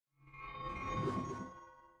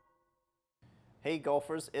Hey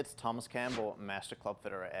golfers, it's Thomas Campbell, Master Club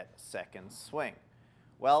Fitter at Second Swing.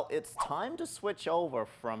 Well, it's time to switch over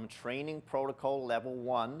from Training Protocol Level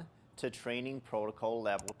 1 to Training Protocol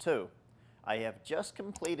Level 2. I have just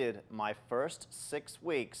completed my first 6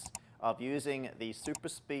 weeks of using the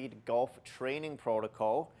SuperSpeed Golf Training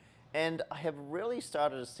Protocol, and I have really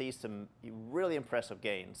started to see some really impressive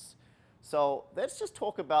gains. So let's just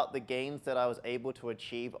talk about the gains that I was able to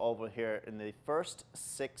achieve over here in the first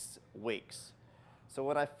 6 weeks. So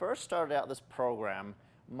when I first started out this program,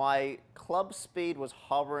 my club speed was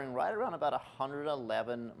hovering right around about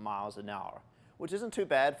 111 miles an hour, which isn't too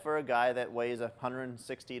bad for a guy that weighs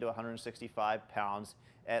 160 to 165 pounds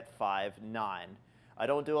at 5'9". I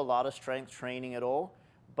don't do a lot of strength training at all,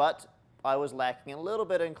 but I was lacking a little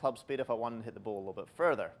bit in club speed if I wanted to hit the ball a little bit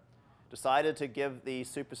further. Decided to give the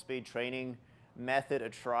SuperSpeed training method a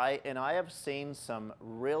try, and I have seen some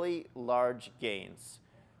really large gains.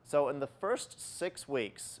 So in the first 6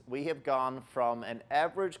 weeks, we have gone from an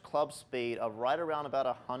average club speed of right around about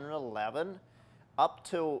 111 up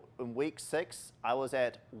to, in week 6, I was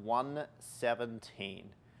at 117.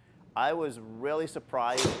 I was really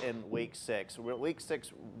surprised in week 6. Week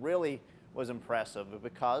 6 really was impressive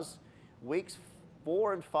because weeks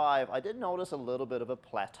 4 and 5, I did notice a little bit of a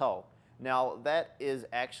plateau. Now, that is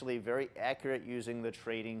actually very accurate using the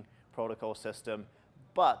training protocol system,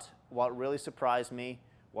 but what really surprised me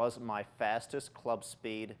was my fastest club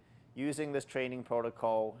speed using this training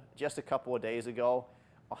protocol just a couple of days ago,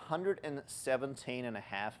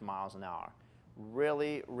 117.5 miles an hour.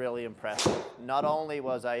 Really, really impressive. Not only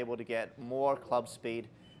was I able to get more club speed,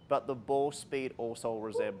 but the ball speed also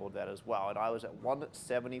resembled that as well. And I was at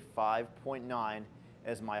 175.9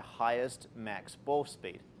 as my highest max ball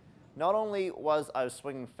speed. Not only was I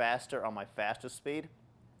swinging faster on my fastest speed,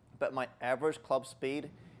 but my average club speed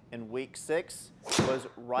in week 6 was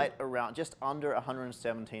right around just under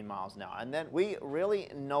 117 miles an hour. And then we really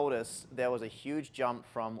noticed there was a huge jump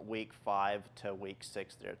from week 5 to week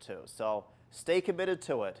 6 there too. So stay committed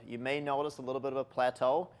to it. You may notice a little bit of a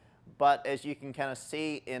plateau, but as you can kind of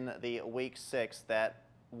see in the week 6 that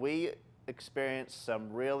we experienced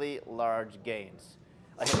some really large gains.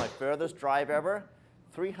 I hit my furthest drive ever,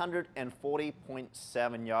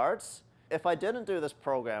 340.7 yards. If I didn't do this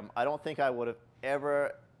program, I don't think I would have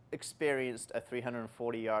ever experienced a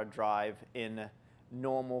 340-yard drive in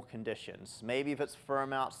normal conditions. Maybe if it's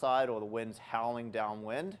firm outside or the wind's howling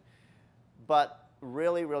downwind, but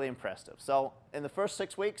really, really impressive. So in the first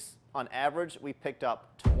 6 weeks, on average, we picked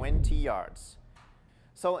up 20 yards.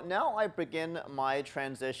 So now I begin my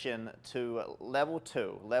transition to level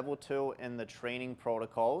 2 in the training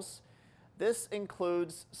protocols. This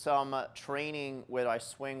includes some training where I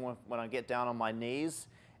swing when I get down on my knees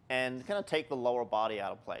and kind of take the lower body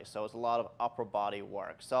out of play. So it's a lot of upper body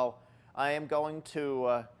work. So I am going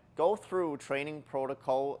to go through training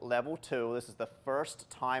protocol level 2. This is the first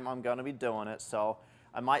time I'm going to be doing it. So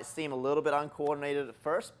I might seem a little bit uncoordinated at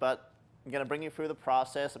first, but I'm going to bring you through the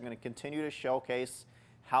process. I'm going to continue to showcase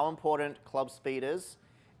how important club speed is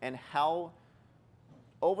and how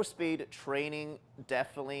overspeed training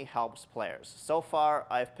definitely helps players. So far,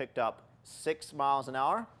 I've picked up 6 miles an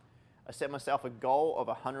hour. I set myself a goal of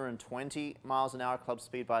 120 miles an hour club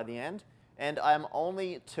speed by the end, and I'm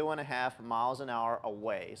only 2.5 miles an hour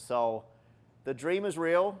away. So the dream is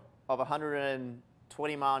real of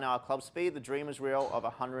 120 mile an hour club speed. The dream is real of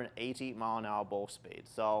 180 mile an hour ball speed.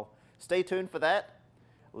 So stay tuned for that.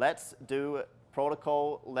 Let's do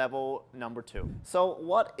protocol level number 2. So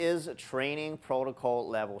what is training protocol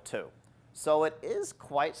level 2? So it is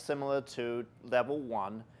quite similar to level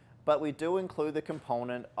 1, but we do include the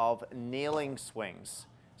component of kneeling swings.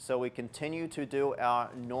 So we continue to do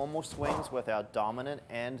our normal swings with our dominant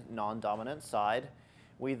and non-dominant side.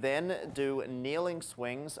 We then do kneeling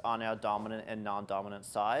swings on our dominant and non-dominant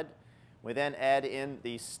side. We then add in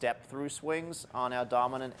the step-through swings on our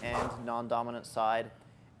dominant and non-dominant side.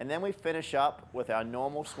 And then we finish up with our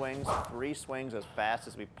normal swings, 3 swings as fast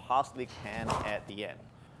as we possibly can at the end.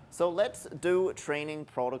 So let's do training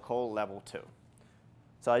protocol level 2.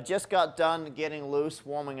 So I just got done getting loose,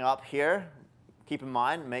 warming up here. Keep in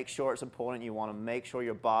mind, make sure it's important. You want to make sure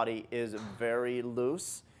your body is very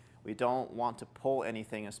loose. We don't want to pull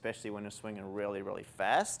anything, especially when you're swinging really, really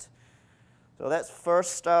fast. So let's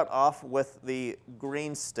first start off with the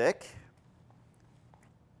green stick.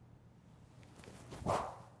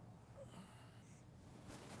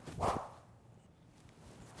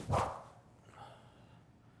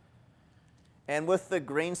 And with the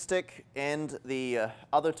green stick and the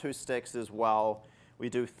other 2 sticks as well, we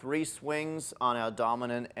do 3 swings on our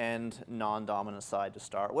dominant and non-dominant side to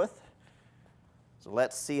start with. So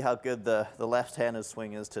let's see how good the left-handed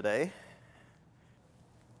swing is today.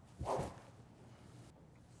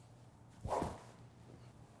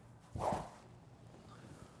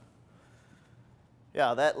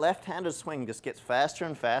 Yeah, that left-handed swing just gets faster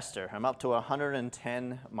and faster. I'm up to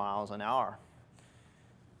 110 miles an hour.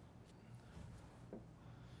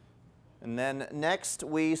 And then next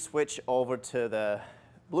we switch over to the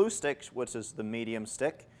blue stick, which is the medium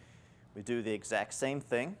stick. We do the exact same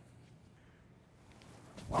thing.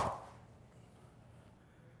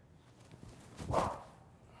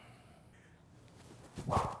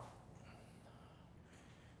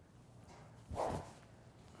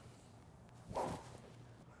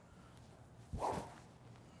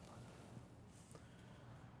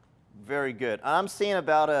 Very good. I'm seeing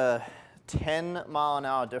about a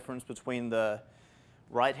 10-mile-an-hour difference between the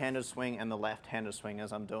right-handed swing and the left-handed swing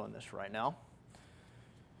as I'm doing this right now.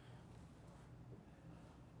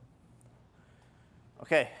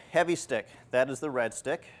 Okay, heavy stick. That is the red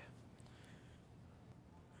stick.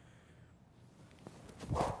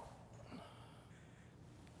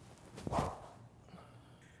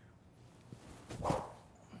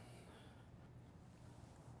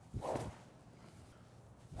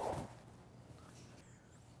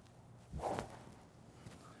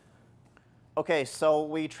 Okay, so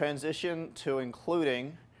we transition to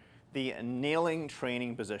including the kneeling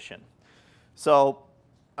training position. So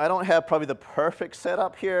I don't have probably the perfect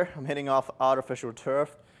setup here. I'm hitting off artificial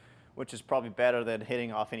turf, which is probably better than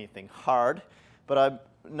hitting off anything hard. But I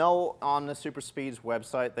know on the SuperSpeed's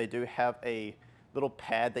website, they do have a little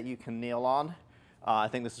pad that you can kneel on. I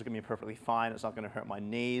think this is going to be perfectly fine. It's not going to hurt my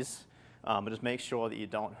knees. But just make sure that you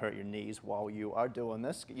don't hurt your knees while you are doing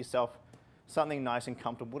this. Get yourself something nice and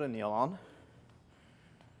comfortable to kneel on.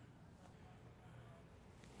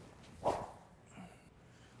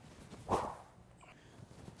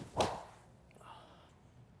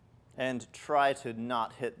 And try to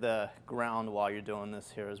not hit the ground while you're doing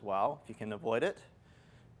this here as well, if you can avoid it.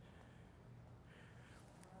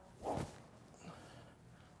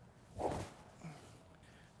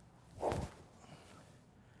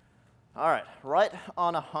 All right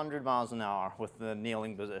on 100 miles an hour with the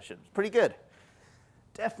kneeling position. Pretty good.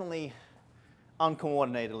 Definitely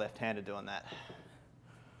uncoordinated left-handed doing that.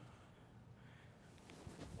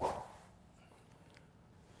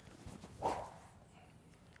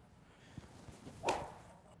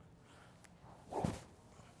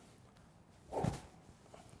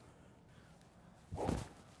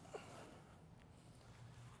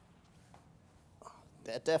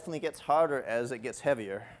 That definitely gets harder as it gets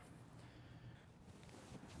heavier.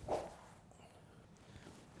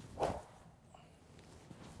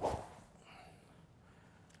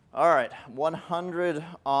 All right, 100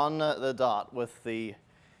 on the dot with the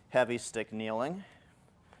heavy stick kneeling.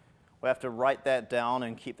 We have to write that down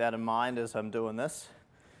and keep that in mind as I'm doing this.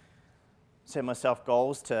 Set myself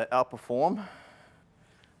goals to outperform.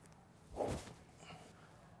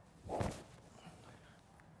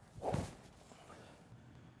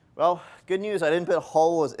 Well, good news, I didn't put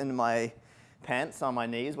holes in my pants on my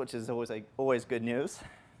knees, which is always good news.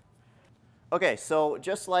 Okay, so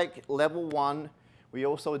just like level 1, we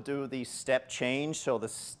also do the step change, so the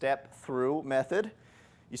step through method.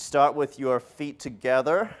 You start with your feet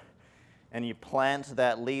together, and you plant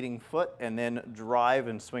that leading foot, and then drive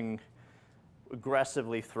and swing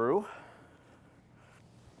aggressively through.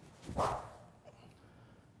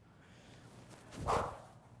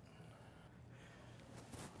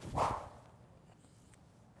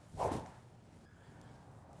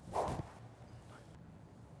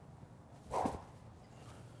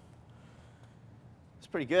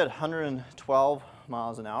 Pretty good, 112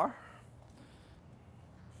 miles an hour.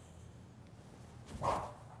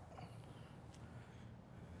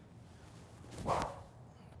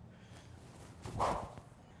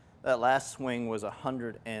 That last swing was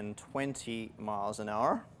 120 miles an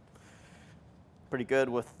hour. Pretty good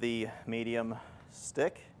with the medium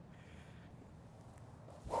stick.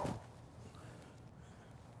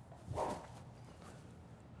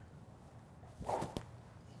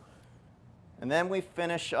 And then we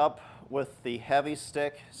finish up with the heavy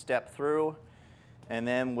stick, step through, and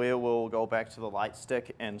then we will go back to the light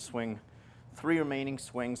stick and swing 3 remaining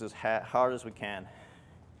swings as hard as we can.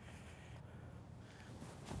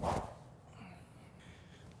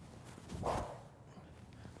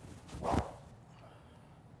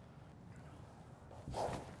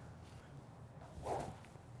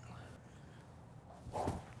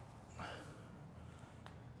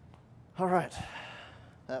 All right,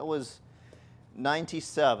 that was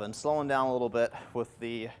 97, slowing down a little bit with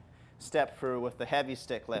the step through with the heavy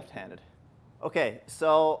stick left-handed. Okay,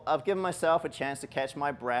 so I've given myself a chance to catch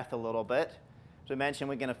my breath a little bit. As I mentioned,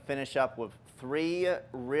 we're going to finish up with 3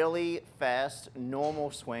 really fast,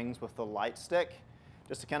 normal swings with the light stick,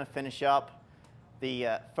 just to kind of finish up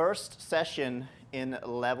the first session in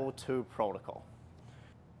level 2 protocol.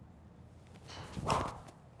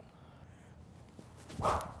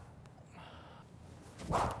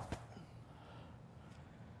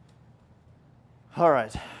 All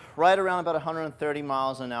right, right around about 130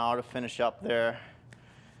 miles an hour to finish up there.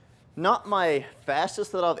 Not my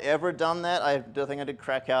fastest that I've ever done that. I think I did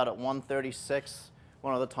crack out at 136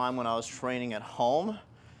 one other time when I was training at home.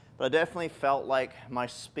 But I definitely felt like my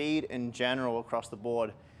speed in general across the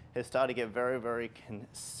board has started to get very, very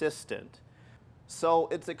consistent. So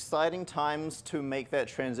it's exciting times to make that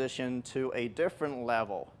transition to a different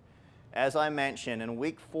level. As I mentioned, in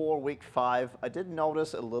week 4, week 5, I did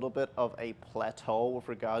notice a little bit of a plateau with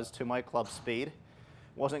regards to my club speed.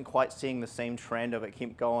 Wasn't quite seeing the same trend of it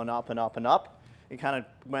keep going up and up and up. It kind of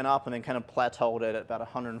went up and then kind of plateaued at about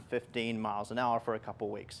 115 miles an hour for a couple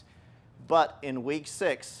weeks. But in week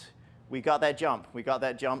 6, we got that jump. We got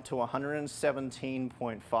that jump to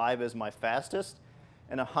 117.5 as my fastest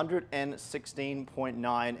and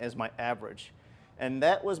 116.9 as my average. And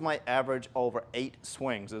that was my average over 8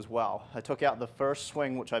 swings as well. I took out the first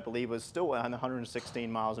swing, which I believe was still around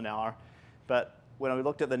 116 miles an hour. But when we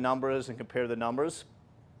looked at the numbers and compared the numbers,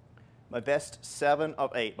 my best 7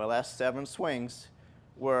 of 8, my last 7 swings,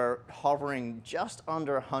 were hovering just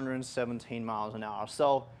under 117 miles an hour.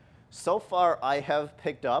 So far I have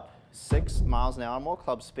picked up 6 miles an hour more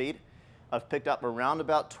club speed. I've picked up around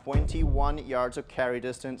about 21 yards of carry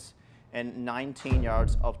distance and 19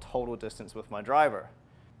 yards of total distance with my driver.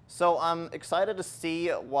 So I'm excited to see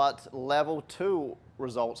what level 2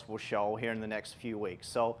 results will show here in the next few weeks.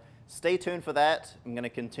 So stay tuned for that. I'm going to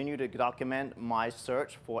continue to document my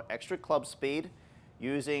search for extra club speed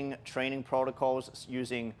using training protocols,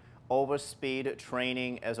 using overspeed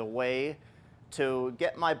training as a way to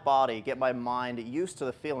get my body, get my mind used to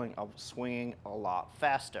the feeling of swinging a lot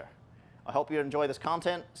faster. I hope you enjoy this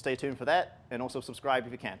content. Stay tuned for that, and also subscribe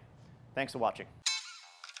if you can. Thanks for watching.